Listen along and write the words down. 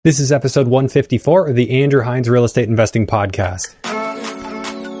This is episode 154 of the Andrew Hines Real Estate Investing Podcast.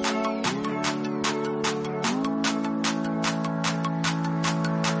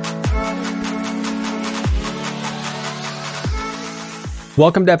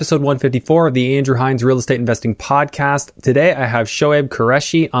 Welcome to episode 154 of the Andrew Hines Real Estate Investing Podcast. Today, I have Shuayb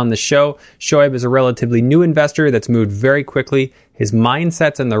Qureshi on the show. Shuayb is a relatively new investor that's moved very quickly. His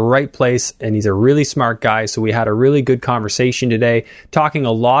mindset's in the right place, and he's a really smart guy. So we had a really good conversation today, talking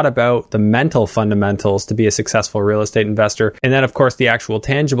a lot about the mental fundamentals to be a successful real estate investor. And then, of course, the actual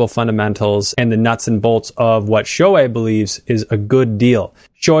tangible fundamentals and the nuts and bolts of what Shuayb believes is a good deal.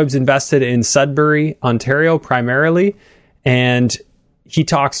 Shuayb's invested in Sudbury, Ontario, primarily, and he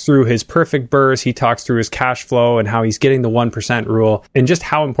talks through his perfect burrs, he talks through his cash flow and how he's getting the 1% rule and just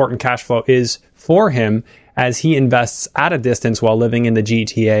how important cash flow is for him as he invests at a distance while living in the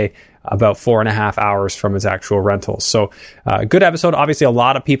GTA about 4.5 hours from his actual rentals. So good episode. Obviously, a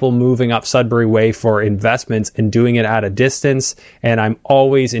lot of people moving up Sudbury Way for investments and doing it at a distance. And I'm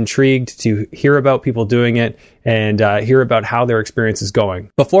always intrigued to hear about people doing it and hear about how their experience is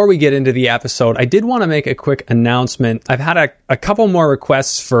going. Before we get into the episode, I did want to make a quick announcement. I've had a couple more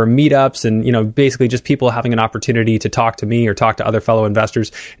requests for meetups and, basically just people having an opportunity to talk to me or talk to other fellow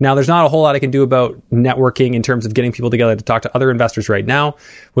investors. Now, there's not a whole lot I can do about networking in terms of getting people together to talk to other investors right now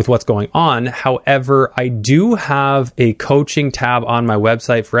with what's going on. However, I do have a coaching tab on my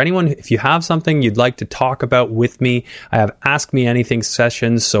website for anyone. If you have something you'd like to talk about with me, I have Ask Me Anything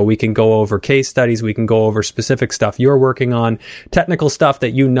sessions so we can go over case studies, we can go over specific stuff you're working on, technical stuff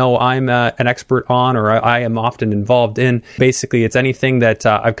that I'm an expert on or I am often involved in. Basically, it's anything that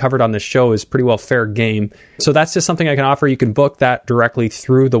I've covered on this show is pretty well fair game. So that's just something I can offer. You can book that directly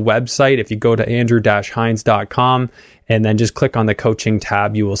through the website. If you go to andrew-hines.com and then just click on the coaching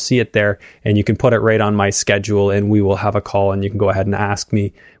tab, you will see it there and you can put it right on my schedule and we will have a call and you can go ahead and ask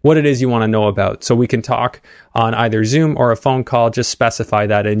me what it is you want to know about. So we can talk on either Zoom or a phone call. Just specify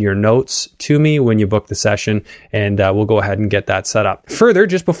that in your notes to me when you book the session and we'll go ahead and get that set up. Further,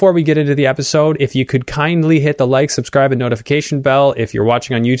 just before we get into the episode, if you could kindly hit the like, subscribe, and notification bell if you're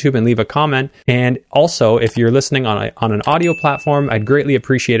watching on YouTube and leave a comment. And also, if you're listening on an audio platform, I'd greatly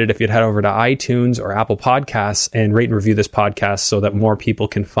appreciate it if you'd head over to iTunes or Apple Podcasts and rate and review this podcast so that more people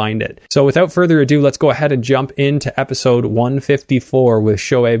can find it. So without further ado, let's go ahead and jump into episode 154 with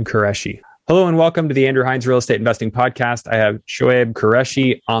Shuayb Qureshi. Hello and welcome to the Andrew Hines Real Estate Investing Podcast. I have Shuayb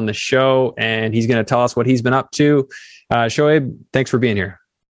Qureshi on the show and he's going to tell us what he's been up to. Shuayb, thanks for being here.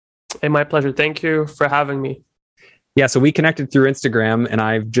 Hey, my pleasure. Thank you for having me. Yeah, so we connected through Instagram and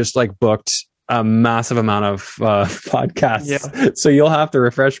I've just booked a massive amount of podcasts. Yeah. So you'll have to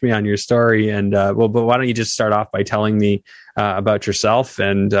refresh me on your story. And but why don't you just start off by telling me about yourself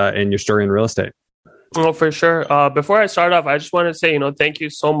and your story in real estate? Well, for sure. Before I start off, I just want to say, thank you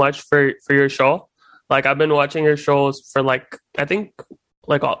so much for your show. I've been watching your shows for I think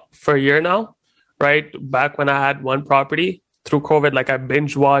for a year now, right? Back when I had one property through COVID, I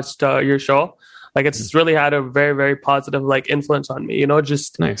binge watched your show. It's really had a very, very positive influence on me,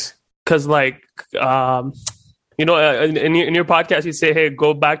 just nice. Because in your podcast, you say, hey,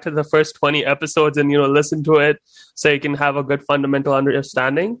 go back to the first 20 episodes and, listen to it so you can have a good fundamental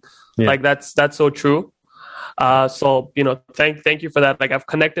understanding. Yeah. That's so true. So, thank you for that. I've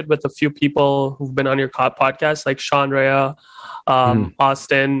connected with a few people who've been on your podcast, like Sean Rea,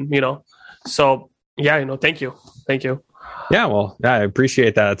 Austin, so yeah, thank you. Yeah, well, yeah, I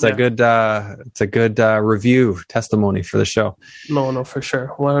appreciate that. It's a good review testimony for the show. No, for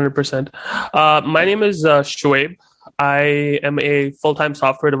sure. 100%. My name is Shuayb. I am a full-time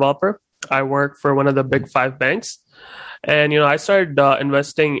software developer. I work for one of the big 5 banks. And, I started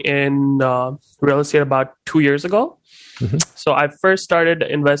investing in real estate about 2 years ago. Mm-hmm. So I first started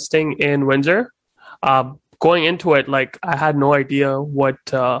investing in Windsor. Going into it, I had no idea what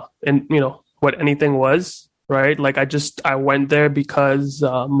anything was. Right. I went there because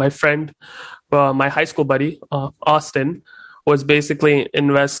my friend, my high school buddy, Austin, was basically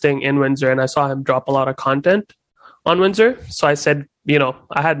investing in Windsor and I saw him drop a lot of content on Windsor. So I said,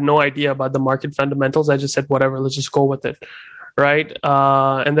 I had no idea about the market fundamentals. I just said, whatever, let's just go with it. Right.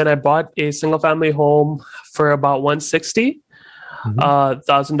 And then I bought a single family home for about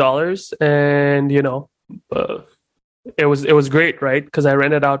 $160,000. And, it was great, right? Because I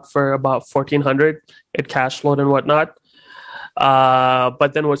rented out for about $1,400. It cash flowed and whatnot.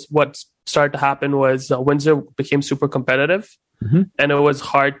 But then what started to happen was Windsor became super competitive, and it was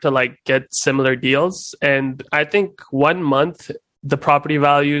hard to get similar deals. And I think 1 month the property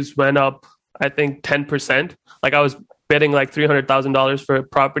values went up, I think 10%. I was bidding $300,000 for a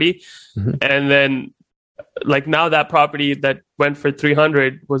property, and then like now that property that went for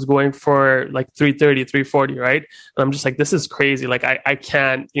 300 was going for like 330, 340, right? And I'm just like, this is crazy. Like I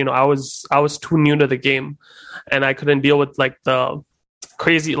can't, I was too new to the game, and I couldn't deal with like the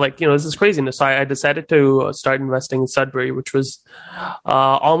crazy, like, this is craziness. So I decided to start investing in Sudbury, which was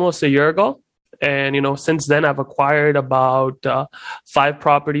almost a year ago. And, since then I've acquired about 5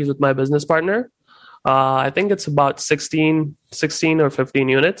 properties with my business partner. I think it's about 16 or 15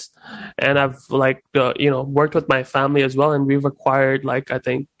 units. And I've worked with my family as well. And we've acquired I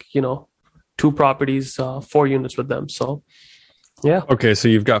think, 2 properties, 4 units with them. So yeah. Okay. So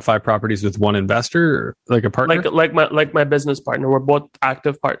you've got 5 properties with one investor, or like a partner? Like my business partner. We're both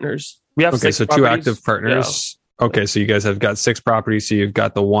active partners. We have 6 properties. 2 active partners. Yeah. Okay. So you guys have got 6 properties. So you've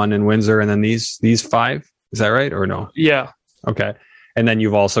got the one in Windsor and then these 5. Is that right? Or no? Yeah. Okay. And then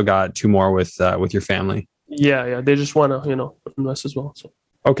you've also got 2 more with your family. Yeah. They just want to, invest as well. So.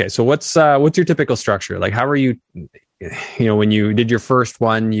 Okay. So what's your typical structure? Like, how are you, when you did your first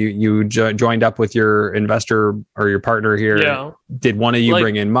one, you joined up with your investor or your partner here. Yeah. Did one of you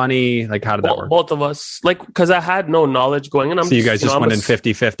bring in money? Like, how did that work? Both of us, because I had no knowledge going in. So you guys just went in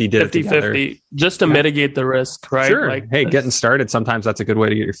 50-50, did 50-50, it together. Just to mitigate the risk, right? Sure. Hey, getting started, sometimes that's a good way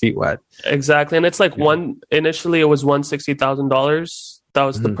to get your feet wet. Exactly. And it's initially it was $160,000. That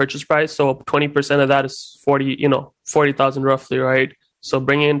was the purchase price. So 20% of that is 40,000 roughly, right? So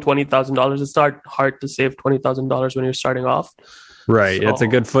bringing in $20,000, it's not hard to save $20,000 when you're starting off. Right. So, it's a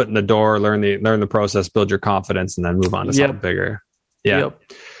good foot in the door. Learn the process, build your confidence, and then move on to something bigger. Yeah. Yep.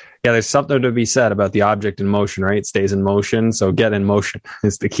 Yeah. There's something to be said about the object in motion, right? It stays in motion. So get in motion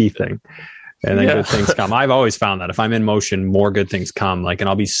is the key thing. And then good things come. I've always found that if I'm in motion, more good things come. And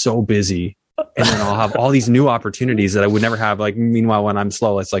I'll be so busy. And then I'll have all these new opportunities that I would never have. Meanwhile, when I'm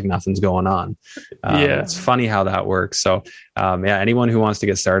slow, it's like nothing's going on. It's funny how that works. So, anyone who wants to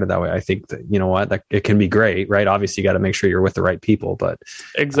get started that way, I think that, that it can be great, right? Obviously, you got to make sure you're with the right people, but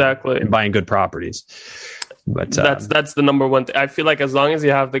exactly, and buying good properties. But that's the number one thing. I feel like as long as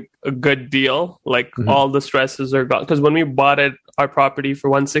you have a good deal, all the stresses are gone. Because when we bought our property for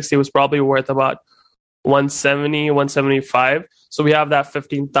 160, it was probably worth about 170, 175. So we have that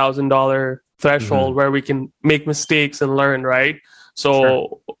 $15,000 threshold where we can make mistakes and learn, right?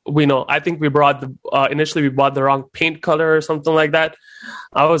 So we know, I think we brought initially we bought the wrong paint color or something like that.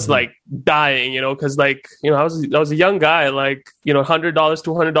 I was dying, because I was a young guy, $100,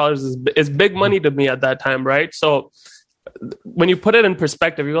 $200 is big money to me at that time, right? So when you put it in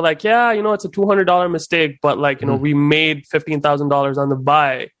perspective, you're like, it's a $200 mistake, but we made $15,000 on the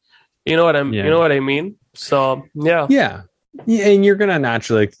buy. You know what I mean? So yeah. Yeah, and you're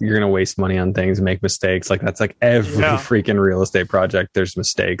gonna waste money on things and make mistakes. That's every freaking real estate project. There's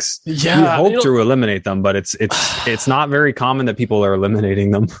mistakes. Yeah, you hope to eliminate them, but it's not very common that people are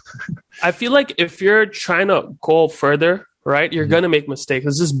eliminating them. I feel like if you're trying to go further, right, you're gonna make mistakes.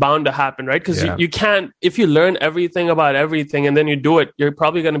 It's just bound to happen, right? Because you can't, if you learn everything about everything and then you do it, you're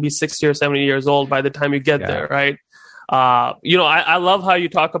probably gonna be 60 or 70 years old by the time you get there, right? I love how you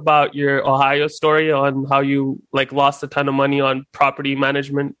talk about your Ohio story on how you lost a ton of money on property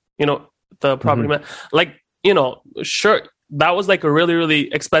management, the property sure. That was a really,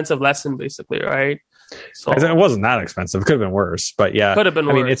 really expensive lesson basically. Right. So it wasn't that expensive. It could have been worse, but could have been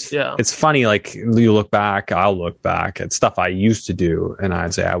worse. It's funny. I'll look back at stuff I used to do and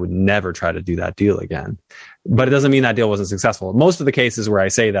I'd say I would never try to do that deal again. But it doesn't mean that deal wasn't successful. Most of the cases where I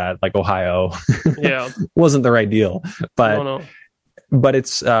say that, Ohio, wasn't the right deal. But but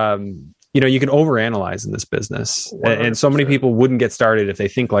it's you can overanalyze in this business, 100%. And so many people wouldn't get started if they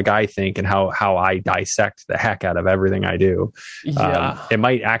think like I think and how I dissect the heck out of everything I do. It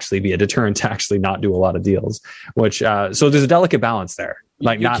might actually be a deterrent to actually not do a lot of deals. Which so there's a delicate balance there,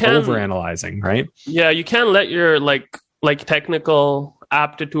 not overanalyzing, right? Yeah, you can't let your technical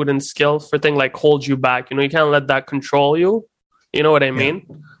aptitude and skill for things hold you back. You can't let that control you. You know what I mean?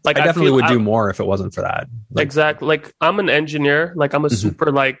 I definitely would do more if it wasn't for that. Exactly. I'm an engineer. I'm a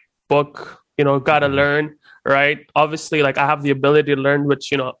super book. Gotta learn. Right. Obviously, I have the ability to learn,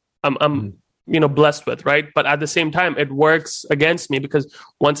 which I'm blessed with. Right. But at the same time, it works against me because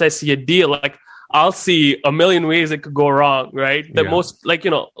once I see a deal, I'll see a million ways it could go wrong. Right. The most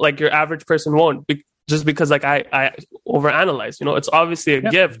your average person won't. Just because I overanalyze, it's obviously a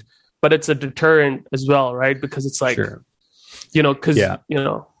gift, but it's a deterrent as well, right? Because it's there's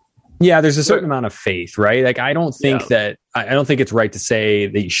a certain amount of faith, right? I don't think it's right to say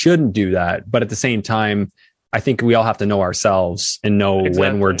that you shouldn't do that, but at the same time, I think we all have to know ourselves and know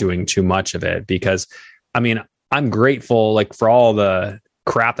when we're doing too much of it. Because I'm grateful for all the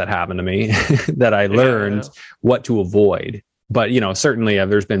crap that happened to me that I learned what to avoid. but certainly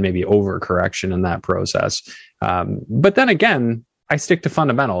there's been maybe overcorrection in that process. But then again, I stick to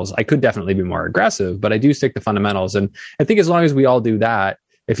fundamentals. I could definitely be more aggressive, but I do stick to fundamentals. And I think as long as we all do that,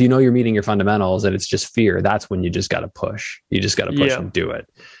 if you're meeting your fundamentals and it's just fear, that's when you just got to push. You just got to push and do it.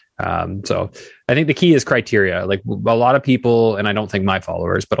 So I think the key is criteria. Like a lot of people, and I don't think my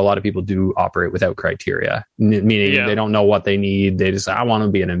followers, but a lot of people do operate without criteria, meaning they don't know what they need. They just, I want to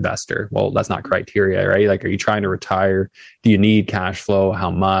be an investor. Well, that's not criteria, right? Like, are you trying to retire? Do you need cash flow?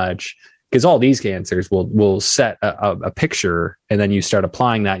 How much? Because all these answers will set a picture, and then you start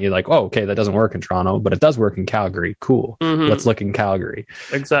applying that. And you're like, oh, okay, that doesn't work in Toronto, but it does work in Calgary. Cool. Let's look in Calgary.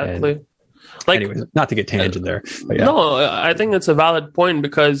 Exactly. And anyways, not to get tangent there. But yeah. No, I think it's a valid point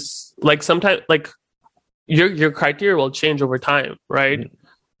because like sometimes like your criteria will change over time, right?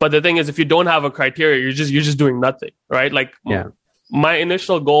 But the thing is, if you don't have a criteria, you're just doing nothing, right? Like my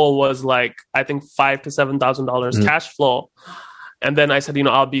initial goal was like I think $5,000 to $7,000 cash flow. And then I said,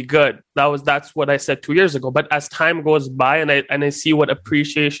 I'll be good. That's what I said 2 years ago. But as time goes by and I see what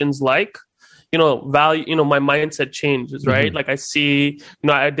appreciation's like, value, my mindset changes, right? Like I see,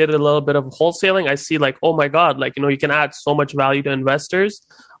 I did a little bit of wholesaling. I see like, oh my God, like, you can add so much value to investors.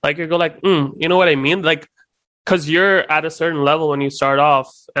 Like you go like, you know what I mean? Like, cause you're at a certain level when you start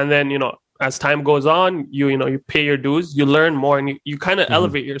off and then, as time goes on, you pay your dues, you learn more and you kind of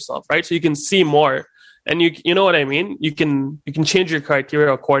elevate yourself, right? So you can see more. And you know what I mean? You can change your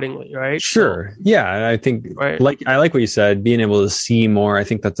criteria accordingly, right? Sure. So, yeah. I think I like what you said, being able to see more. I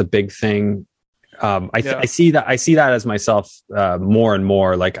think that's a big thing. I see that as myself more and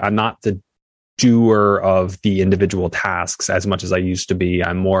more. Like I'm not the doer of the individual tasks as much as I used to be.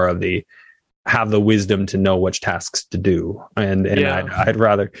 I'm more of have the wisdom to know which tasks to do. And I'd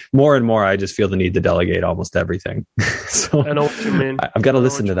rather more and more, I just feel the need to delegate almost everything. So I know what you mean. I've got to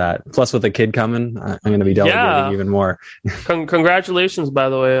listen to that. Plus with a kid coming, I'm going to be delegating even more. Congratulations, by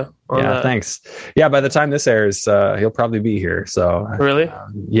the way. Thanks. Yeah. By the time this airs, he'll probably be here. So really?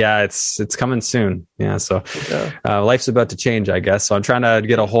 It's coming soon. Yeah. So life's about to change, I guess. So I'm trying to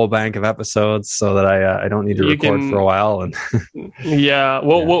get a whole bank of episodes so that I don't need to record for a while. And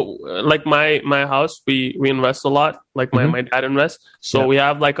well, like my house, we invest a lot. Like my dad invests. So we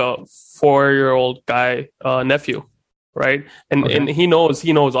have like a 4-year-old guy, nephew. Right. And he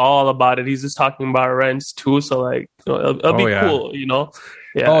knows all about it. He's just talking about rents too. So like, it'll be cool,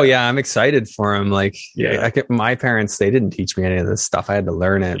 Yeah. Oh yeah. I'm excited for him. Like my parents, they didn't teach me any of this stuff. I had to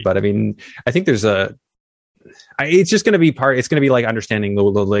learn it. But I mean, I think there's it's just going to be it's going to be like understanding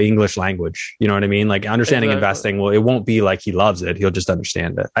the English language. You know what I mean? Like understanding investing. Well, it won't be like he loves it. He'll just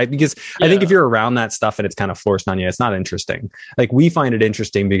understand it. I think if you're around that stuff and it's kind of forced on you, it's not interesting. Like we find it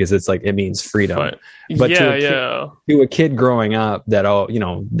interesting because it's like, it means freedom. But to a kid growing up that,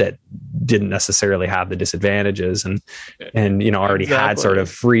 that didn't necessarily have the disadvantages and already had sort of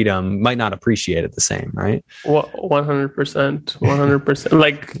freedom might not appreciate it the same. Right. 100%.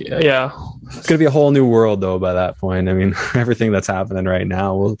 Like, yeah. It's going to be a whole new world though by that point. I mean, everything that's happening right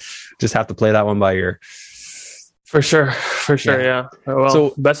now, we'll just have to play that one by ear. For sure. Yeah. Well,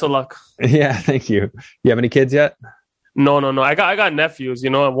 so best of luck. Yeah. Thank you. You have any kids yet? No. I got nephews,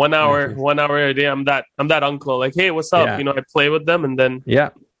 1 hour a day. I'm that uncle. Like, hey, what's up? I play with them and then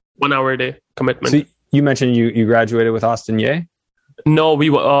 1 hour a day commitment. So you mentioned you graduated with Austin Ye? No,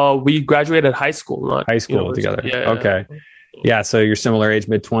 we graduated high school, not high school together. Yeah. Okay. Yeah. So you're similar age,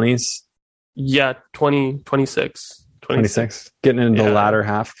 mid-20s? Yeah, 26. Getting into the latter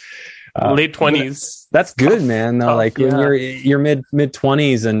half. Late 20s. That's good, man. Though, like when you're mid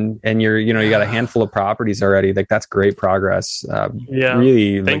 20s and you're you got a handful of properties already. Like that's great progress.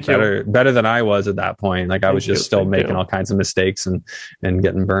 Really, like better than I was at that point. Like I was just still making all kinds of mistakes and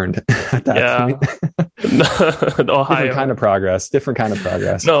getting burned at that point. Different kind of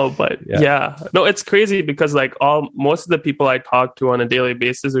progress. No, but no, it's crazy because like most of the people I talk to on a daily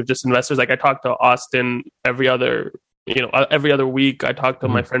basis are just investors. Like I talk to Austin every other week. I talk to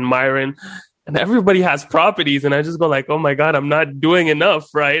my friend Myron, and everybody has properties, and I just go like, oh my God, I'm not doing enough,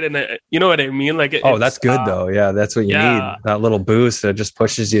 right? And you know what I mean? Like, that's good though. Yeah, that's what you need. That little boost that just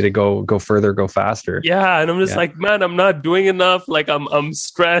pushes you to go further, go faster. Yeah, and I'm just like, man, I'm not doing enough. Like, I'm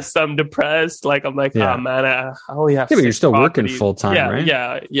stressed, I'm depressed. Like, I'm like, oh man, I only have. Yeah, but you're still working full time, right?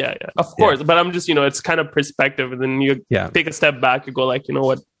 Yeah. Of course, but I'm just, it's kind of perspective, and then you take a step back, you go like, you know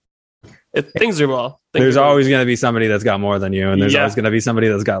what? Things are well. There's always going to be somebody that's got more than you, and there's always going to be somebody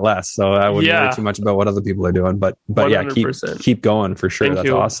that's got less. So I wouldn't worry too much about what other people are doing. But 100%. keep going for sure. That's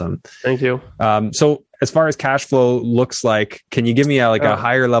awesome. Thank you. So as far as cash flow looks like, can you give me a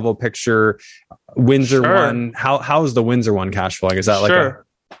higher level picture? Windsor one. How's the Windsor one cash flowing? Is that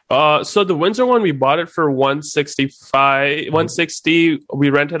So the Windsor one, we bought it for 165, 160. We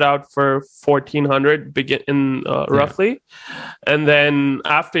rented out for 1,400 roughly. And then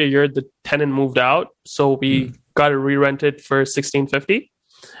after a year, the tenant moved out. So we got it re-rented for 1,650.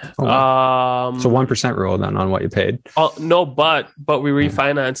 Oh, wow. So 1% rule then on what you paid. No, but we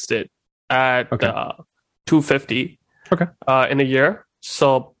refinanced it at 250 in a year.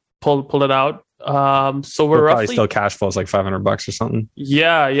 So pull it out. So we're roughly probably still cash flows like $500 or something.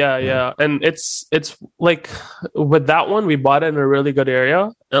 Yeah. And it's like with that one, we bought it in a really good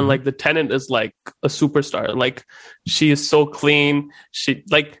area, and like the tenant is like a superstar. Like she is so clean. She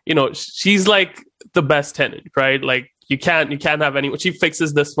she's like the best tenant, right? Like you can't have any. She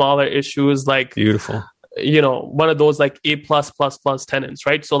fixes the smaller issues. Like beautiful. One of those like A+++ tenants,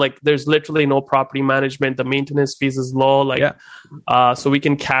 right? So like there's literally no property management. The maintenance fees is low. So we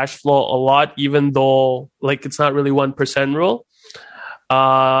can cash flow a lot, even though like it's not really 1% rule.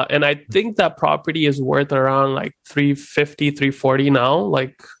 And I think that property is worth around like 350, 340 now,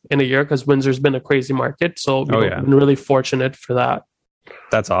 like in a year, because Windsor's been a crazy market. So we've been really fortunate for that.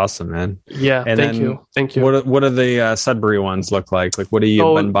 That's awesome, man. Yeah. And thank you. What do the Sudbury ones look like? Like what have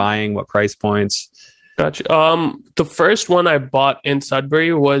you been buying? What price points? Gotcha. The first one I bought in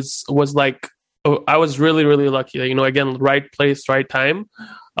Sudbury was like, I was really, really lucky. Again, right place, right time.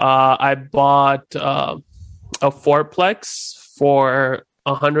 I bought a fourplex for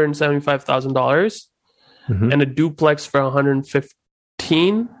 $175,000 and a duplex for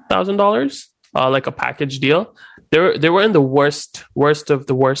 $115,000, like a package deal. They were in the worst of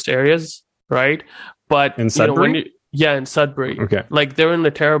the worst areas, right? But in Sudbury? In Sudbury. Okay. Like they're in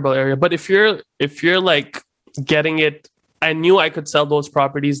a terrible area. But if you're like getting it, I knew I could sell those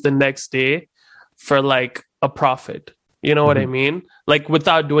properties the next day for like a profit. You know what I mean? Like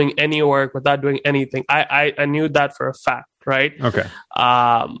without doing any work, without doing anything. I knew that for a fact, right? Okay.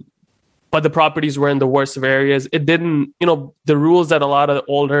 But the properties were in the worst of areas. It didn't, the rules that a lot of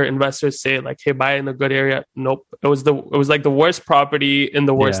older investors say, like, hey, buy in a good area. Nope. It was like the worst property in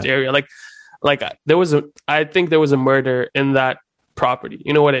the worst area. Like I think there was a murder in that property.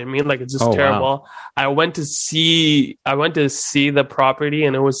 You know what I mean? Like it's just terrible. Wow. I went to see the property,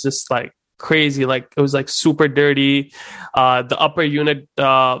 and it was just like crazy. Like it was like super dirty. The upper unit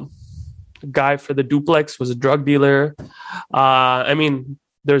guy for the duplex was a drug dealer.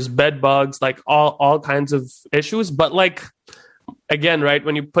 There's bed bugs, like all kinds of issues. But like, again, right,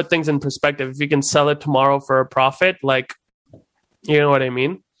 when you put things in perspective, if you can sell it tomorrow for a profit, like, you know what I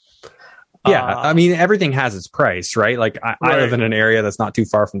mean? Yeah, everything has its price, right? Like I live in an area that's not too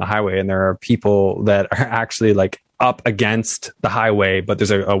far from the highway, and there are people that are actually like up against the highway, but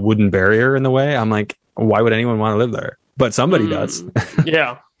there's a wooden barrier in the way. I'm like, why would anyone want to live there? But somebody does.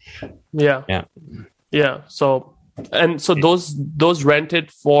 Yeah. So those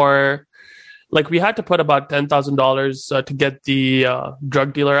rented for, like, we had to put about $10,000 to get the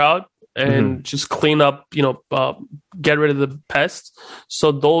drug dealer out and just clean up, get rid of the pests.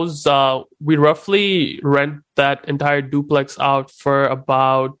 So those, we roughly rent that entire duplex out for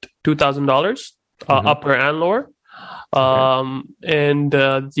about $2,000, upper and lower. And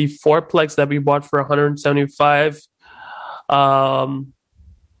the fourplex that we bought for $175,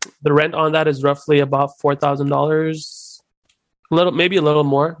 the rent on that is roughly about $4,000, maybe a little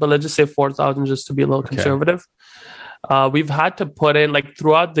more, but let's just say $4,000 just to be a little conservative. We've had to put in, like,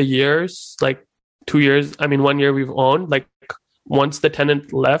 throughout the years, like 2 years. 1 year we've owned, like, once the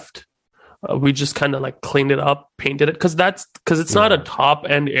tenant left, we just kind of like cleaned it up, painted it, because it's not a top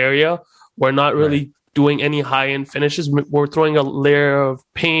end area. We're not really doing any high end finishes. We're throwing a layer of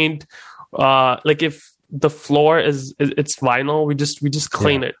paint. Like if the floor it's vinyl, we just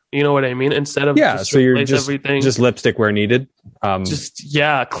clean it. You know what I mean? Instead of so you're just everything, just lipstick where needed. Cleaning.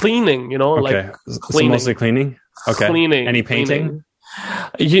 Like cleaning. So mostly cleaning. Okay. Cleaning. Any painting?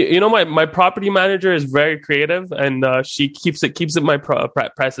 My property manager is very creative, and she keeps it my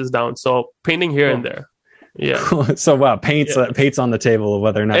prices down. So painting here and there. Yeah. So wow, paint's on the table of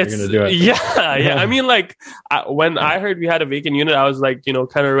whether or not you're going to do it. Yeah. When I heard we had a vacant unit, I was like,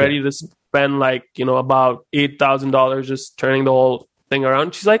 kind of ready to spend like, about $8,000 just turning the whole thing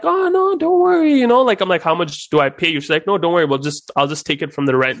around. She's like, oh no, don't worry. Like, I'm like, how much do I pay you? She's like, no, don't worry. I'll just take it from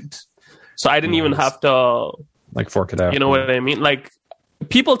the rent. So I didn't even have to like fork it out. You know what I mean? Like,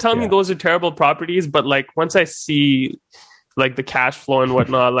 people tell me those are terrible properties, but like once I see like the cash flow and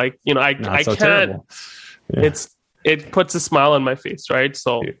whatnot, like, I can't. Terrible. It puts a smile on my face, right?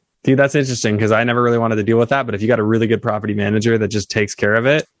 So, dude, that's interesting, because I never really wanted to deal with that. But if you got a really good property manager that just takes care of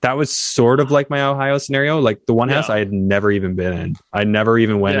it, that was sort of like my Ohio scenario. Like the one house I had never even been in. I never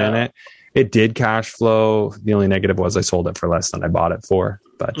even went in it. it did cash flow. The only negative was I sold it for less than I bought it for,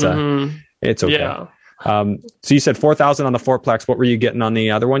 but it's okay. Yeah. So you said 4,000 on the fourplex. What were you getting on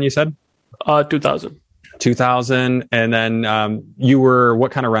the other one? You said 2,000. 2,000, and then you were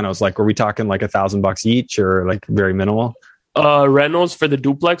what kind of rentals? Like, were we talking like $1,000 each, or like very minimal? Rentals for the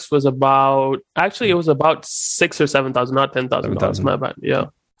duplex was about $6,000 or $7,000, not $10,000. My bad. Yeah.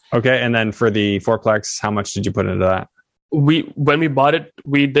 Okay, and then for the fourplex, how much did you put into that? When we bought it,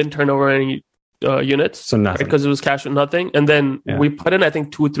 we didn't turn over any units, so nothing, because it was cash with nothing. And then we put in, I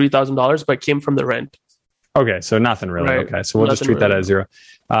think, $2,000-$3,000, but it came from the rent. Okay, so nothing really. Right. Okay, so we'll just treat that as zero.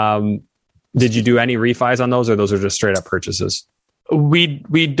 Did you do any refis on those, or those are just straight up purchases? We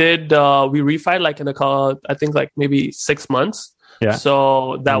did. We refied like in I think like maybe 6 months. Yeah.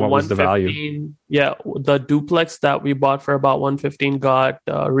 So that and what was the value? Yeah, the duplex that we bought for about 115 got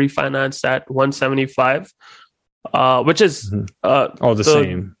refinanced at 175, which is the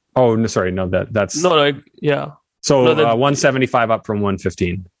same. Oh, no, sorry, no, that's yeah. So 175 up from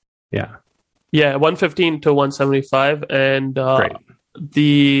 115. Yeah. Yeah, 115 to 175, and great.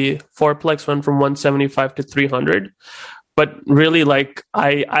 The fourplex went from 175 to 300. But really, like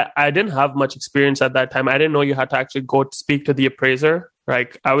I didn't have much experience at that time. I didn't know you had to actually go speak to the appraiser.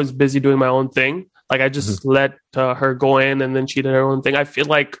 Like, I was busy doing my own thing. Like, I just let her go in, and then she did her own thing. I feel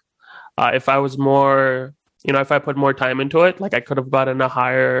like if I was more, if I put more time into it, like I could have gotten a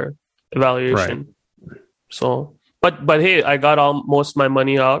higher evaluation. Right. So, but hey, I got most of my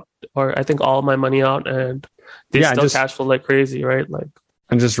money out, or I think all my money out, and they still cash flow like crazy, right? Like,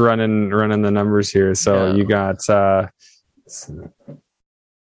 I'm just running the numbers here. So you got so the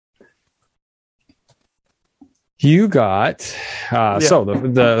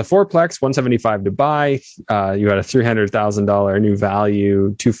fourplex, 175 to buy. You had a $300,000 new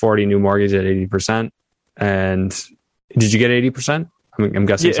value, 240 new mortgage at 80%. And did you get 80%? I'm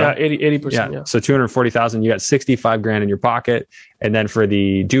guessing so. 80%. Yeah. So 240,000, you got 65 grand in your pocket. And then for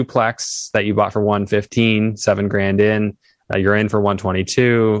the duplex that you bought for 115, 7 grand in, you're in for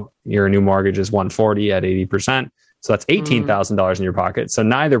 122. Your new mortgage is 140 at 80%. So that's $18,000 in your pocket. So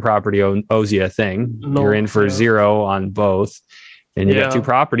neither property owes you a thing. No, you're in for zero on both. And you got two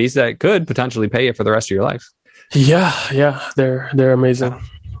properties that could potentially pay you for the rest of your life. Yeah. They're amazing.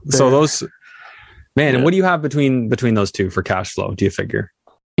 So those, man, and what do you have between those two for cash flow, do you figure?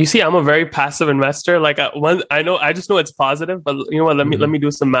 You see, I'm a very passive investor. Like, I just know it's positive, but you know what? Let me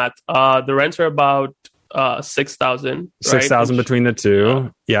do some math. The rents are about 6,000. 6,000 between the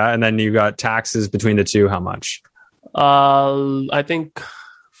two. Yeah. And then you got taxes between the two. How much? I think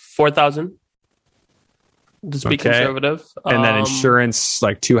 4,000. Just be conservative. And then insurance,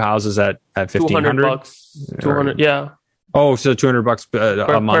 like 2 houses at 1,500 bucks. 200. Yeah. Oh, so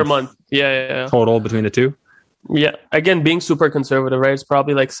 $200 a month. Per month. Yeah. Total between the two. Yeah. Again, being super conservative, right? It's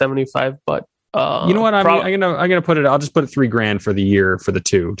probably like 75, but you know what? I'm gonna put it. I'll just put it $3,000 for the year for the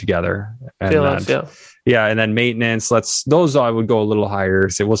two together. And yeah, and then maintenance. Those I would go a little higher.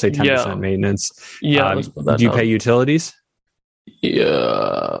 So we'll say 10% maintenance. Yeah. Do you pay utilities?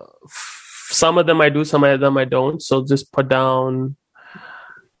 Yeah. Some of them I do, some of them I don't. So just put down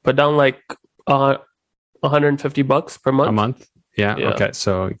like $150 per month. A month. Yeah. Okay.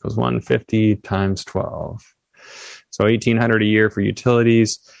 So it equals 150 times 12. So 1,800 a year for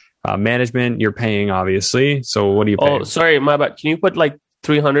utilities. Management, you're paying, obviously. So what do you pay? Oh, sorry, my bad. Can you put like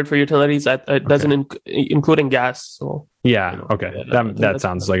 300 for utilities? It doesn't including gas. So okay. That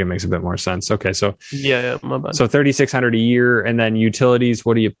sounds like it makes a bit more sense. Okay, so my bad. So 3,600 a year, and then utilities.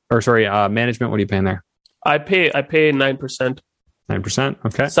 Management. What are you paying there? I pay 9%. 9%.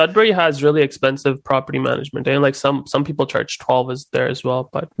 Okay. Sudbury has really expensive property management, and like some people charge 12 is there as well,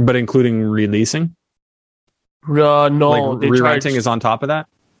 but including releasing. No, like re-renting is on top of that.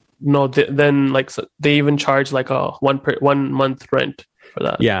 No, then like they even charge like a 1 month rent for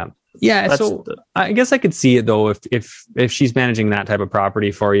that. Yeah. So I guess I could see it though if she's managing that type of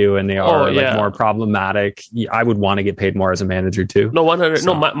property for you and they are more problematic. I would want to get paid more as a manager too. No, 100.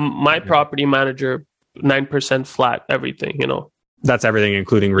 So, no, my property manager 9% flat everything. That's everything,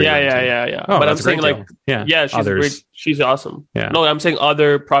 including re-renting. Yeah. But I'm saying like, she's great. She's awesome. Yeah. No, I'm saying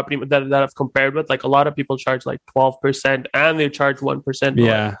other property that I've compared with, like a lot of people charge like 12% and they charge 1%.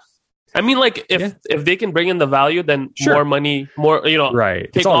 Yeah. I mean, like if they can bring in the value, then more money, right.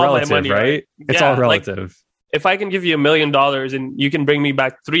 It's all relative, money, right? It's all relative. Like, if I can give you $1 million and you can bring me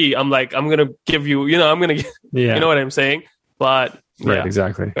back 3, I'm like, I'm going to give you, you know what I'm saying? But right,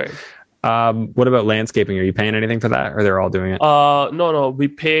 exactly. Right. What about landscaping? Are you paying anything for that, or they're all doing it? No. We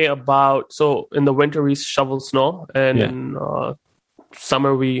pay about, so in the winter we shovel snow, and in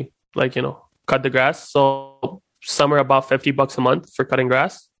summer we cut the grass. So summer about $50 a month for cutting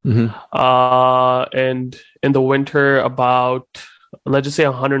grass. Mm-hmm. And in the winter, about, let's just say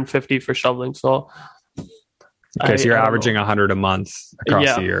 150 for shoveling. So Okay, so you're I don't averaging know. 100 a month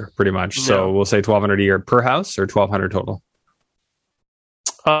across the Yeah. year, pretty much. Yeah. So we'll say 1,200 a year per house or 1,200 total.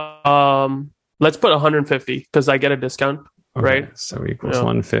 Let's put 150 because I get a discount, Okay, right? so equals Yeah.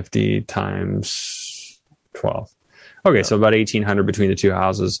 150 times 12. Okay, Yeah. so about 1,800 between the two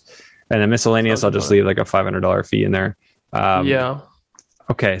houses. And then miscellaneous, Sounds I'll just fine. leave like a $500 fee in there. Yeah.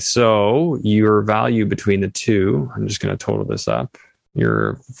 Okay, so your value between the two, I'm just going to total this up.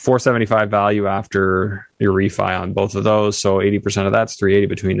 Your 475 value after your refi on both of those. So 80% of that's 380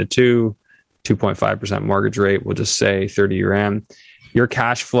 between the two, 2.5% mortgage rate. We'll just say 30-year AM. Your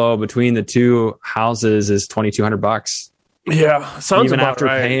cash flow between the two houses is $2,200. Yeah. Sounds Even about after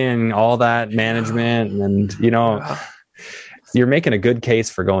right. paying all that management, and Yeah. you're making a good case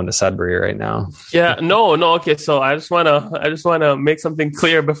for going to Sudbury right now. Yeah, no. Okay, so I just wanna make something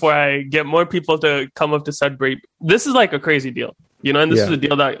clear before I get more people to come up to Sudbury. This is like a crazy deal, and this is Yeah. a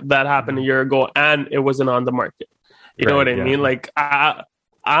deal that happened a year ago, and it wasn't on the market. You know Right, what I yeah. mean? Like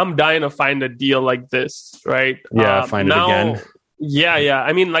I'm dying to find a deal like this, right? Yeah, find it again. Yeah.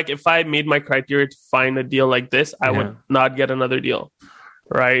 I mean, like if I made my criteria to find a deal like this, I Yeah. would not get another deal,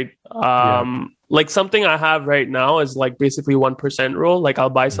 right? Yeah. Like something I have right now is like basically 1% rule. Like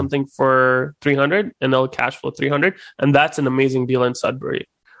I'll buy something for 300 and they'll cash flow 300, and that's an amazing deal in Sudbury,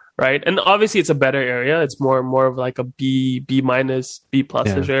 right? And obviously it's a better area. It's more of like a B minus B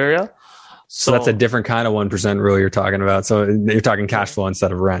plus-ish area. So that's a different kind of 1% rule you're talking about. So you're talking cash flow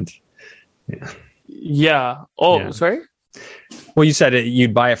instead of rent. Yeah. Oh, Yeah. sorry. Well, you said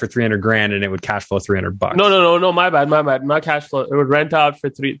you'd buy it for 300 grand and it would cash flow $300. No. My bad. Not cash flow. It would rent out for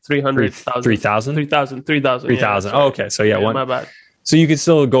 300,000. 3,000? 3,000. 3,000. Oh, okay. So yeah, my bad. So you could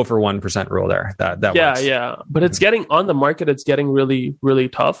still go for 1% rule there. That works. Yeah. But it's getting on the market. It's getting really, really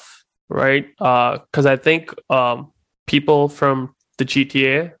tough, right? Because I think people from the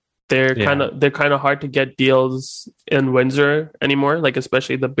GTA, they're kind of hard to get deals in Windsor anymore, like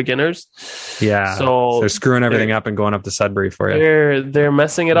especially the beginners. Yeah. So they're screwing everything up and going up to Sudbury for you. They're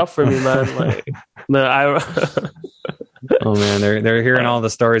messing it up for me, man. Like, Oh man, they're hearing all the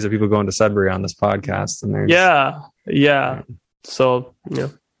stories of people going to Sudbury on this podcast, and yeah. So yeah.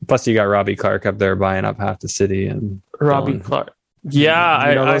 Plus, you got Robbie Clark up there buying up half the city, and Robbie Clark. Yeah,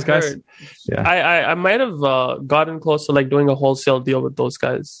 you know those guys. Heard. Yeah, I might have gotten close to like doing a wholesale deal with those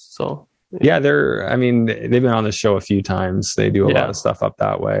guys. So yeah, they've been on the show a few times. They do a lot of stuff up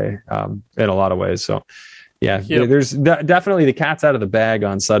that way, in a lot of ways. So yeah, there's definitely the cat's out of the bag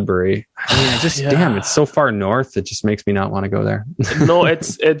on Sudbury. I mean, damn, it's so far north. It just makes me not want to go there. No,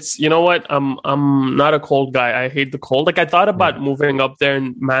 it's you know what? I'm not a cold guy. I hate the cold. Like I thought about moving up there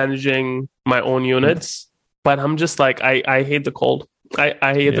and managing my own units, but I'm just like I hate the cold. I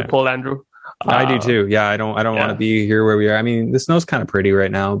hate the cold, Andrew. I do too. Yeah, I don't want to be here where we are. I mean, the snow's kind of pretty right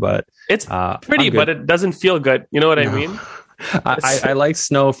now, but it's pretty, but it doesn't feel good. You know what I mean? I like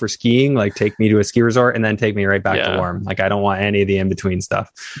snow for skiing. Like, take me to a ski resort and then take me right back to warm. Like, I don't want any of the in between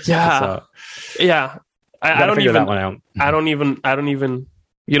stuff. Yeah, so, I don't even. That one out. I don't even.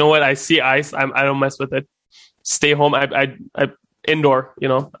 You know what? I see ice. I don't mess with it. Stay home. I indoor.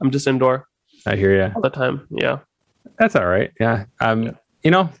 I'm just indoor. I hear you all the time. Yeah, that's all right. Yeah. I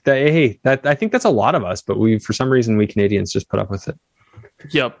think that's a lot of us, but for some reason we Canadians just put up with it.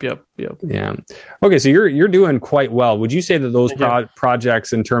 Yep. Yeah. Okay, so you're doing quite well. Would you say that those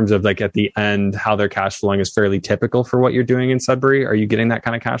projects, in terms of like at the end, how they're cash flowing, is fairly typical for what you're doing in Sudbury? Are you getting that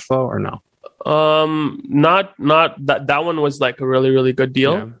kind of cash flow or no? Not that one was like a really, really good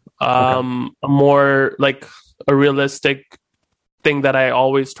deal. Yeah. More like a realistic thing that I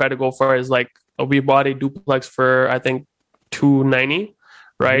always try to go for is like we bought a duplex for I think $290,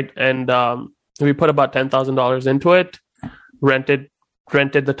 right? And we put about $10,000 into it, rented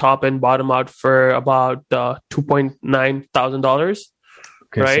the top and bottom out for about $2,900.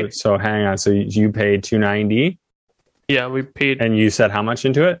 Okay, right? So hang on. So you paid $290. Yeah, we paid. And you said how much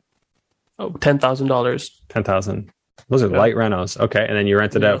into it? $10,000. $10,000. Those are light renos. Okay, and then you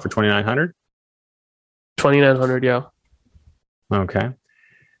rented out for $2,900. $2,900. Yeah. Okay.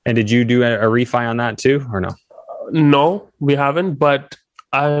 And did you do a refi on that too, or no? No, we haven't. But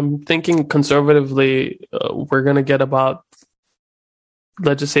I'm thinking conservatively, we're gonna get about,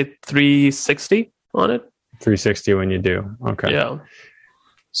 let's just say, 360 on it. 360 when you do. Okay. Yeah.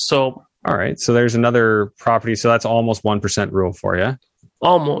 So. All right. So there's another property. So that's almost 1% rule for you.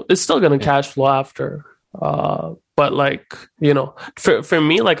 Almost. It's still gonna cash flow after. But like, for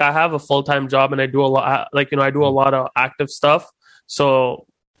me, like I have a full-time job and I do a lot, I do a lot of active stuff. So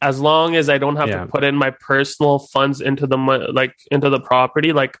as long as I don't have to put in my personal funds into the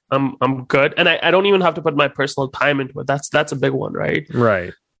property, like I'm good. And I don't even have to put my personal time into it. That's a big one, right?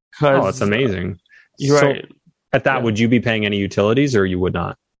 Right. Oh, that's amazing. You're so right. At that, would you be paying any utilities, or you would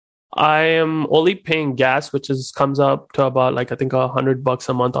not? I am only paying gas, which comes up to about like I think $100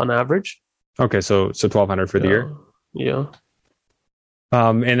 a month on average. Okay, so $1,200 for the year. Yeah.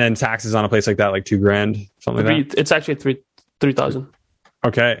 And then taxes on a place like that, like $2,000, something like that. It's actually 3,000.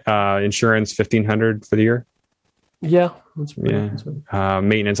 Okay. Insurance $1,500 for the year. Yeah.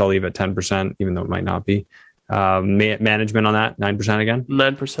 Maintenance I'll leave at 10%, even though it might not be. Management on that 9% again.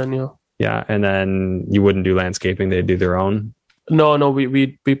 9%. Yeah. Yeah, and then you wouldn't do landscaping; they do their own. No,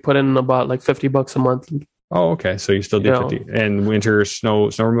 we put in about like $50 a month. Oh, okay. So you still do 50. And winter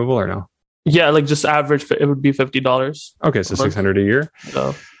snow removal or no? Yeah, like just average, it would be $50. Okay, so $600 a year.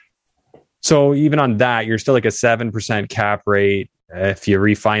 So even on that, you're still like a 7% cap rate. If you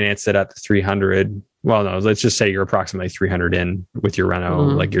refinance it at the 300, well, no, let's just say you're approximately 300 in with your reno,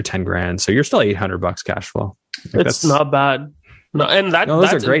 like your 10 grand. So you're still $800 cash flow. Like it's not bad. No, and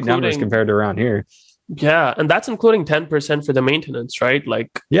those are great numbers compared to around here. Yeah, and that's including 10% for the maintenance, right?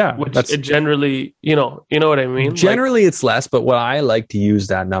 Like, which it generally, you know what I mean? Generally, it's less, but what I like to use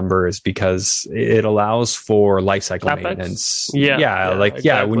that number is because it allows for life cycle CapEx? Maintenance.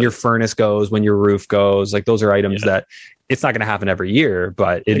 Exactly. When your furnace goes, when your roof goes, like those are items that it's not going to happen every year,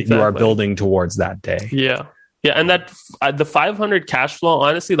 but you are building towards that day. Yeah. Yeah, and that the 500 cash flow,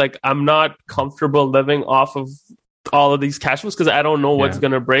 honestly, like I'm not comfortable living off of all of these cash flows because I don't know what's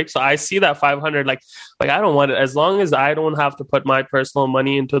going to break. So I see that 500, like I don't want it as long as I don't have to put my personal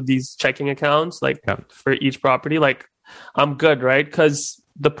money into these checking accounts, for each property, like I'm good, right? Because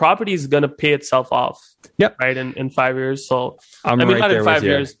the property is going to pay itself off. Yep. Right. In 5 years. So I mean, not in 5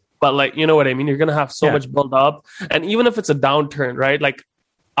 years, but like, you know what I mean? You're going to have so much build up. And even if it's a downturn, right? Like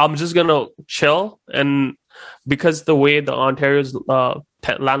I'm just going to chill. And because the way the Ontario's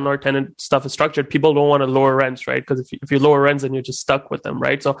landlord tenant stuff is structured, people don't want to lower rents, right? Because if you lower rents, then you're just stuck with them,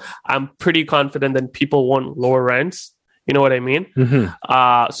 right? So I'm pretty confident that people won't lower rents. You know what I mean?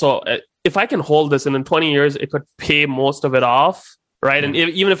 Mm-hmm. So if I can hold this, and in 20 years, it could pay most of it off, right? And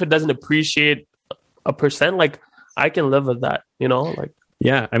even if it doesn't appreciate 1%, like I can live with that, like.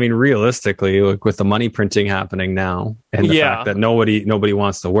 Yeah, I mean, realistically, like with the money printing happening now, and the fact that nobody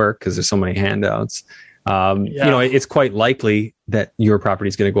wants to work because there's so many handouts. It's quite likely that your property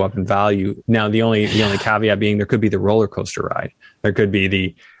is going to go up in value. Now, the only caveat being there could be the roller coaster ride. There could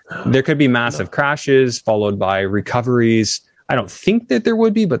be massive crashes followed by recoveries. I don't think that there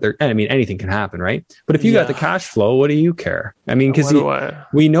would be, but anything can happen, right? But if you got the cash flow, what do you care? I mean, because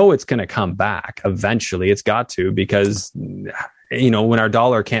we know it's going to come back eventually. It's got to, because when our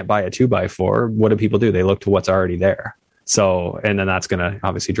dollar can't buy a 2x4, what do people do? They look to what's already there. So, and then that's going to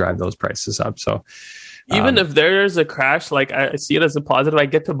obviously drive those prices up. So. Even if there's a crash, like I see it as a positive. I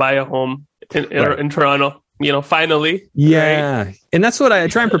get to buy a home in Toronto, finally. Yeah. Right? And that's what I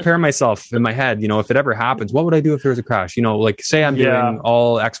try and prepare myself in my head. If it ever happens, what would I do if there was a crash? Like say I'm doing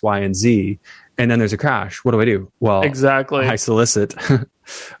all X, Y, and Z, and then there's a crash. What do? Well, exactly. I solicit.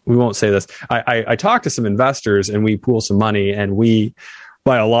 We won't say this. I talk to some investors and we pool some money and we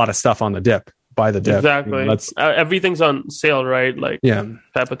buy a lot of stuff on the dip. By the dip. Exactly. Everything's on sale, right? Like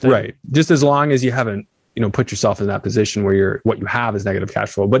type of thing. Right. Just as long as you haven't, put yourself in that position where what you have is negative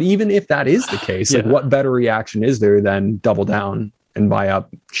cash flow. But even if that is the case, like what better reaction is there than double down and buy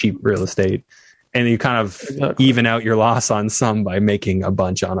up cheap real estate? And you kind of even out your loss on some by making a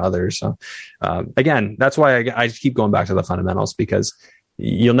bunch on others. So again, that's why I keep going back to the fundamentals, because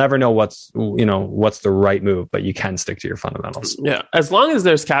you'll never know what's the right move, but you can stick to your fundamentals. Yeah, as long as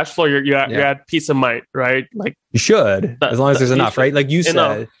there's cash flow, you're at peace of mind, right? Like you should, as long as there's enough, right? Like you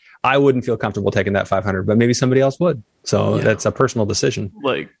said, I wouldn't feel comfortable taking that 500, but maybe somebody else would. So that's a personal decision.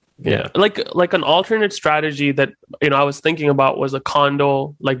 Like an alternate strategy that I was thinking about was a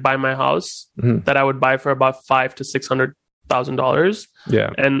condo, like by my house, that I would buy for about $500,000 to $600,000.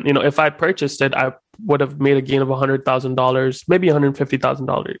 Yeah, and if I purchased it, I would have made a gain of $100,000, maybe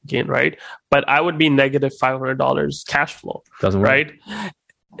 $150,000 gain, right? But I would be negative $500 cash flow. Doesn't work, right?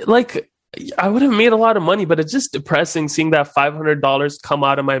 Like I would have made a lot of money, but it's just depressing seeing that $500 come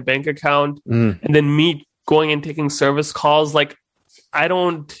out of my bank account and then me going and taking service calls. Like I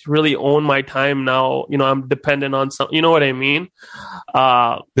don't really own my time now. I'm dependent on some, you know what I mean?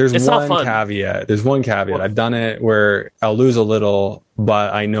 There's one caveat. I've done it where I'll lose a little,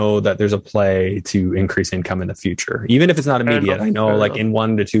 but I know that there's a play to increase income in the future. Even if it's not immediate, I know like in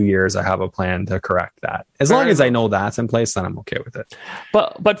 1 to 2 years, I have a plan to correct that. As long as I know that's in place, then I'm okay with it.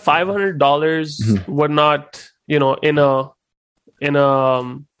 But $500 would not, in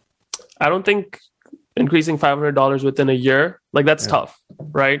a I don't think increasing $500 within a year, like that's tough,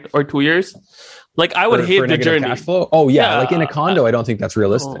 right? Or 2 years. Like I would hate for the journey. Cash flow. Oh yeah, like in a condo, I don't think that's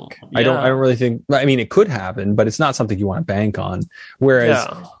realistic. I don't really think. I mean, it could happen, but it's not something you want to bank on. Whereas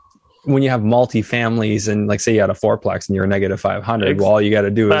when you have multi-families and like say you had a fourplex and you're a negative 500, well, all you got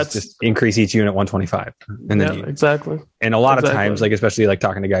to do is just increase each unit 125, and then exactly. And a lot of times, like especially like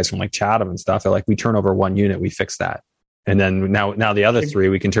talking to guys from like Chatham and stuff, they're like, we turn over one unit, we fix that, and then now the other three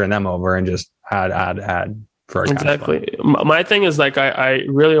we can turn them over and just add for our exactly. My thing is like I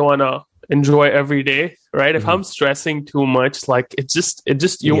really want to enjoy every day, right? If I'm stressing too much, like it just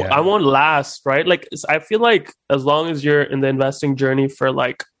I won't last, right? Like I feel like as long as you're in the investing journey for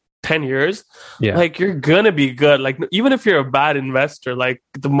like 10 years, like you're gonna be good. Like even if you're a bad investor, like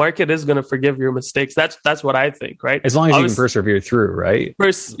the market is gonna forgive your mistakes. That's what I think, right? As long as you can persevere through, right?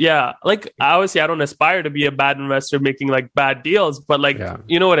 Like obviously I don't aspire to be a bad investor making like bad deals, but like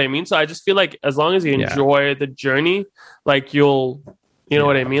you know what I mean? So I just feel like as long as you enjoy the journey, like you'll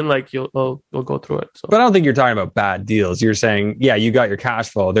what I mean? Like you'll go through it. So. But I don't think you're talking about bad deals. You're saying, you got your cash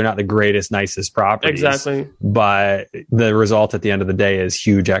flow. They're not the greatest, nicest properties. Exactly. But the result at the end of the day is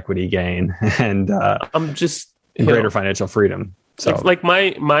huge equity gain and I'm just greater financial freedom. So like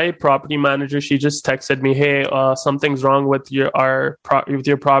my property manager, she just texted me, hey, something's wrong with your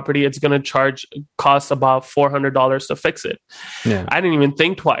property. It's going to cost about $400 to fix it. Yeah. I didn't even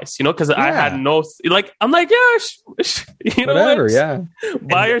think twice, because I had no, like, I'm like, whatever,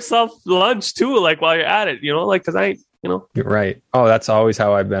 buy yourself lunch too, like while you're at it, like, cause You're right. Oh, that's always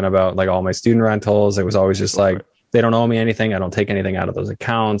how I've been about like all my student rentals. It was always just like, they don't owe me anything. I don't take anything out of those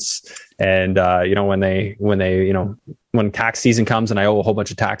accounts. And, when tax season comes and I owe a whole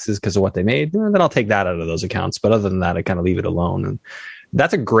bunch of taxes because of what they made, then I'll take that out of those accounts. But other than that, I kind of leave it alone. And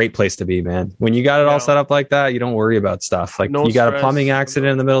that's a great place to be, man. When you got it all set up like that, you don't worry about stuff. Like you got a plumbing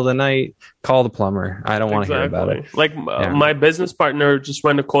accident in the middle of the night, call the plumber. I don't want to hear about it. Like my business partner just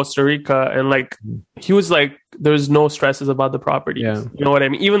went to Costa Rica and like, he was like, there's no stresses about the property. Yeah. You know what I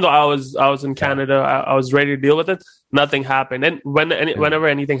mean? Even though I was in Canada, I was ready to deal with it. Nothing happened. And whenever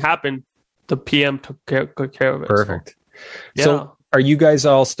anything happened, the PM took care of it. Perfect. So are you guys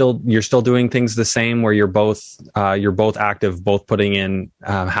you're still doing things the same where you're both active, both putting in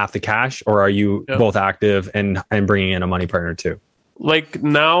half the cash, or are you both active and bringing in a money partner too? Like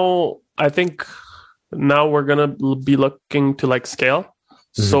now, I think now we're going to be looking to like scale.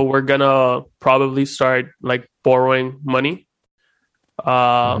 Mm-hmm. So we're going to probably start like borrowing money,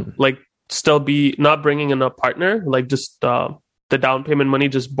 like still be not bringing in a partner, like just, the down payment money,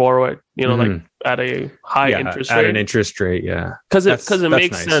 just borrow it, like at a high interest rate. At an interest rate, Because it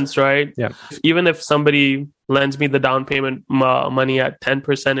makes sense, right? Yeah. Even if somebody lends me the down payment money at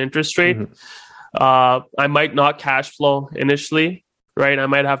 10% interest rate, I might not cash flow initially, right? I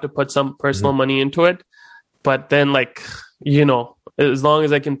might have to put some personal money into it. But then like, as long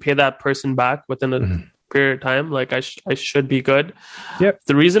as I can pay that person back within a period of time, like I should be good. Yep.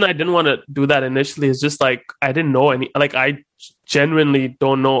 The reason I didn't want to do that initially is just like I didn't know I genuinely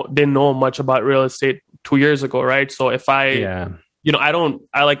didn't know much about real estate 2 years ago, right? So if there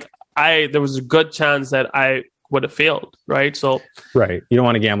was a good chance that I would have failed, right? So you don't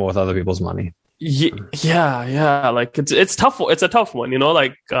want to gamble with other people's money. Yeah, like it's tough. It's a tough one,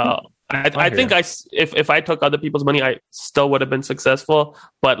 like I think if I took other people's money, I still would have been successful,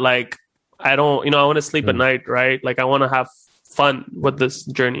 but like I don't, I want to sleep at night, right? Like I want to have fun with this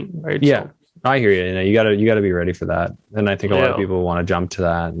journey, right? Yeah, so. I hear you. You gotta be ready for that. And I think a lot of people want to jump to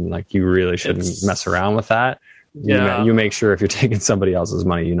that, and like you really shouldn't mess around with that. You make sure if you're taking somebody else's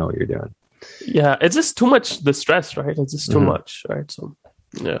money, you know what you're doing. Yeah, it's just too much the stress, right? It's just too much, right? So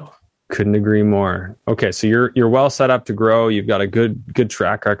couldn't agree more. Okay, so you're well set up to grow. You've got a good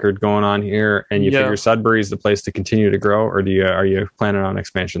track record going on here, and you figure Sudbury is the place to continue to grow, or are you planning on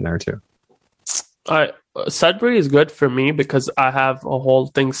expansion there too? Sudbury is good for me because I have a whole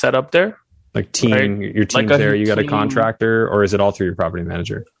thing set up there. Like team, your team's like there. You got a contractor, or is it all through your property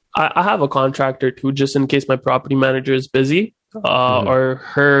manager? I have a contractor too, just in case my property manager is busy, or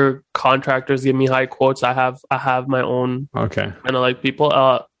her contractors give me high quotes. I have my own. Okay. And I like people.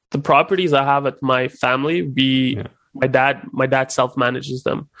 The properties I have at my family, my dad self-manages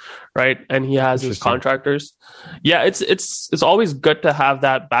them, right? And he has his contractors. Yeah, it's always good to have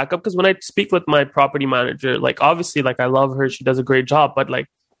that backup, because when I speak with my property manager, like obviously like I love her, she does a great job, but like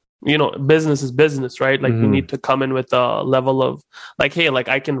business is business, right? Like you need to come in with a level of like, hey, like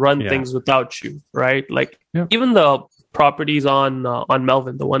I can run things without you, right? Like even the properties on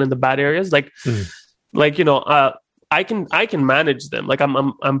Melvin, the one in the bad areas, like I can manage them. Like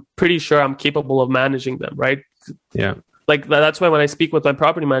I'm pretty sure I'm capable of managing them, right? Yeah. like that's why when I speak with my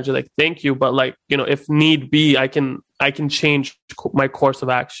property manager, like, thank you, but like, if need be, I can change my course of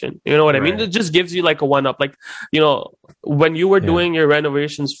action. You know what I mean? It just gives you like a one up. Like, when you were doing your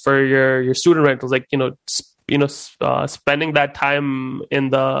renovations for your student rentals, like, spending that time in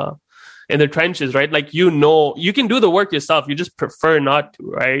the trenches, right? Like, you can do the work yourself. You just prefer not to,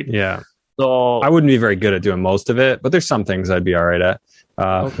 right? Yeah. So I wouldn't be very good at doing most of it, but there's some things I'd be all right at.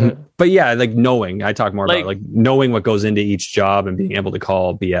 Okay. But yeah, like I talk more about like knowing what goes into each job and being able to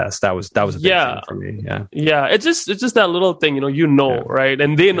call BS. That was a big thing for me. Yeah. Yeah. It's just that little thing, right?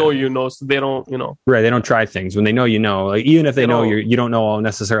 And they know, so they don't, Right. They don't try things when they know, like even if they know you don't know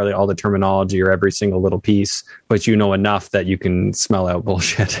necessarily all the terminology or every single little piece, but you know enough that you can smell out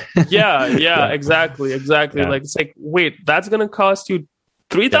bullshit. Yeah. Exactly. Yeah. Like, it's like, wait, that's going to cost you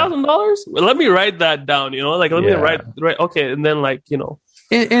 $3,000? Let me write that down, like, let me write. Okay. And then like,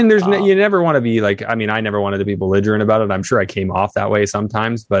 And there's you never want to be like, I never wanted to be belligerent about it. I'm sure I came off that way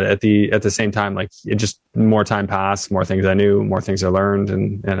sometimes, but at the same time, like, it just, more time passed, more things I knew, more things I learned,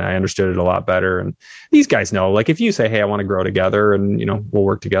 and I understood it a lot better. And these guys know, like, if you say, hey, I want to grow together and, we'll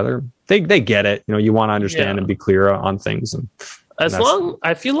work together, they get it. You want to understand and be clear on things. And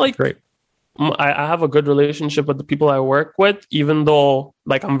I feel like great. I have a good relationship with the people I work with, even though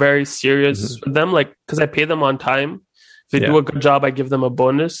like I'm very serious with them, like, because I pay them on time. If they do a good job, I give them a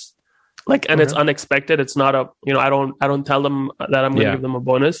bonus. Like, and it's unexpected. It's not I don't tell them that I'm going to give them a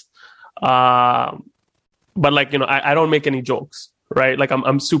bonus. But like, I don't make any jokes, right? Like,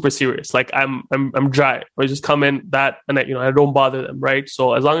 I'm super serious. Like, I'm dry. I just come in that, and I don't bother them, right?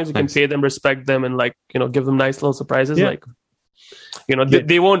 So as long as you can pay them, respect them, and like, give them nice little surprises, like,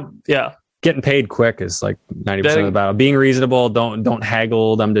 they won't. Yeah. Getting paid quick is like 90% of the battle. Being reasonable, don't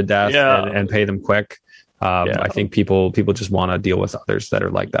haggle them to death and pay them quick. I think people just want to deal with others that are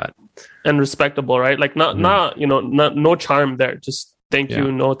like that and respectable, right? Like no charm there. Just thank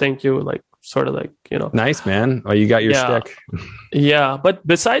you, no thank you, like sort of like Nice, man. Oh, you got your stick. Yeah, but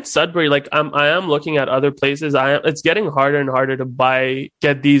besides Sudbury, like I am looking at other places. It's getting harder and harder to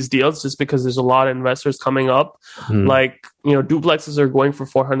get these deals just because there's a lot of investors coming up. Like duplexes are going for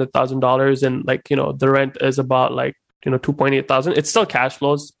 $400,000, and like the rent is about like 2,800. It's still cash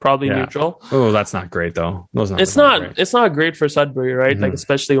flows, probably neutral. Oh, that's not great though. It's not great for Sudbury, right? Like,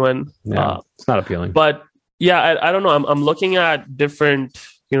 especially when it's not appealing. But yeah, I don't know. I'm looking at different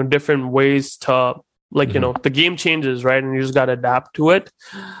ways to like, the game changes, right? And you just got to adapt to it.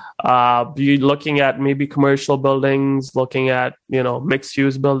 You're looking at maybe commercial buildings, looking at, mixed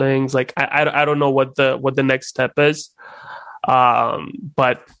use buildings. Like, I don't know what the next step is.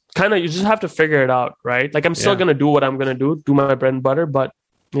 But kind of, you just have to figure it out, right? Like, I'm still going to do what I'm going to do my bread and butter, but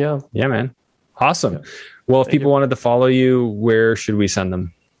yeah. Yeah, man. Awesome. Yeah. Well, if people wanted to follow you, where should we send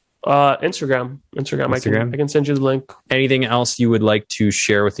them? Instagram. I can send you the link. Anything else you would like to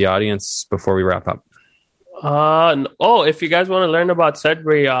share with the audience before we wrap up? If you guys want to learn about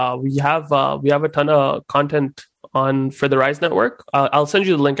Sudbury, we have a ton of content for the Rise Network. I'll send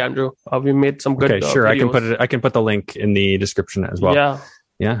you the link, Andrew. We made some good. Okay, sure. Videos. I can put the link in the description as well.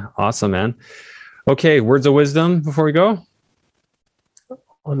 Yeah. Awesome, man. Okay, words of wisdom before we go.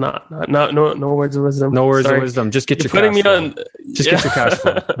 Oh, no words of wisdom. No words of wisdom. Just get your cash flow. Just get your cash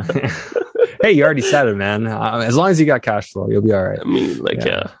flow. Hey, you already said it, man. As long as you got cash flow, you'll be all right. I mean, like,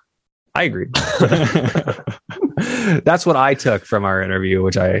 I agree. That's what I took from our interview,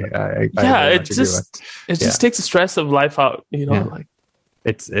 which I it just takes the stress of life out, like.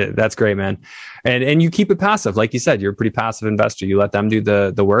 That's great, man. And you keep it passive. Like you said, you're a pretty passive investor. You let them do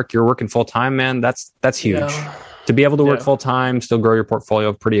the work. You're working full time, man. That's huge. To be able to work full time, still grow your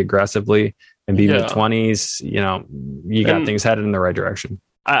portfolio pretty aggressively, and be mid-20s, you got things headed in the right direction.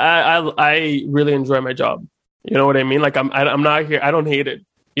 I really enjoy my job. You know what I mean? Like, I'm not here. I don't hate it.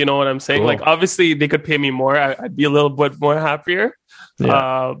 You know what I'm saying? Cool. Like, obviously they could pay me more. I'd be a little bit more happier.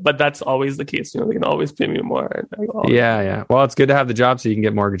 But that's always the case. They can always pay me more. Yeah. Well, it's good to have the job so you can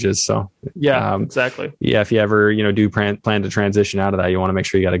get mortgages. So exactly. Yeah. If you ever, do plan to transition out of that, you want to make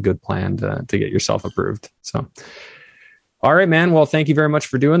sure you got a good plan to get yourself approved. So, all right, man. Well, thank you very much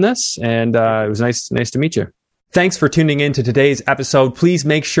for doing this. And it was nice to meet you. Thanks for tuning in to today's episode. Please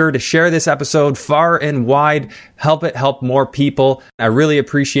make sure to share this episode far and wide. Help it help more people. I really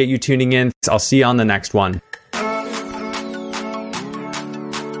appreciate you tuning in. I'll see you on the next one.